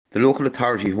The local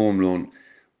authority home loan,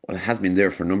 well, it has been there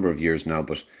for a number of years now,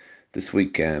 but this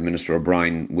week Minister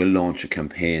O'Brien will launch a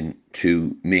campaign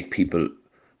to make people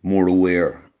more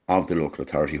aware of the local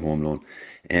authority home loan.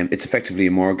 It's effectively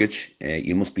a mortgage.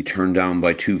 You must be turned down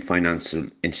by two financial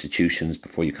institutions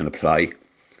before you can apply.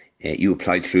 You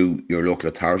apply through your local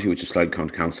authority, which is Sligo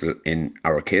County Council in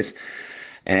our case.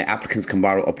 Applicants can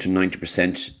borrow up to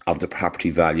 90% of the property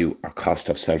value or cost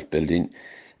of self-building.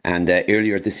 And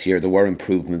earlier this year, there were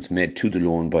improvements made to the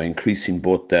loan by increasing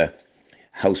both the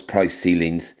house price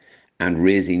ceilings and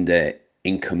raising the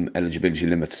income eligibility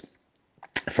limits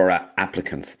for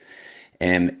applicants.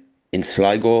 In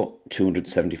Sligo,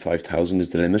 275,000 is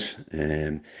the limit.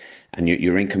 And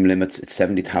your income limits, it's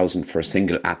 70,000 for a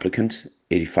single applicant,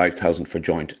 85,000 for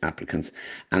joint applicants.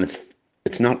 And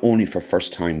it's not only for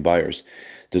first-time buyers.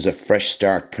 There's a fresh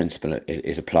start principle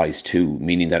it applies to,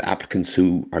 meaning that applicants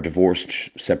who are divorced,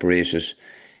 separated,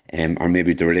 or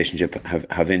maybe the relationship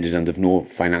have ended and they've no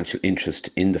financial interest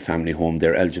in the family home,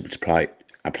 they're eligible to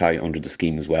apply under the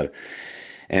scheme as well.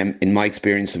 In my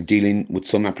experience of dealing with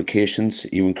some applications,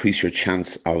 you increase your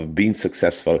chance of being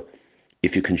successful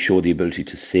if you can show the ability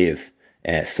to save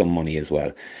some money as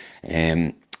well.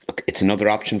 It's another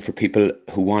option for people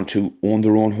who want to own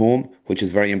their own home, which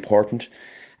is very important.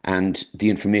 And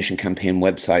the information campaign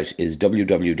website is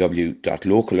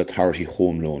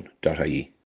www.localauthorityhomeloan.ie.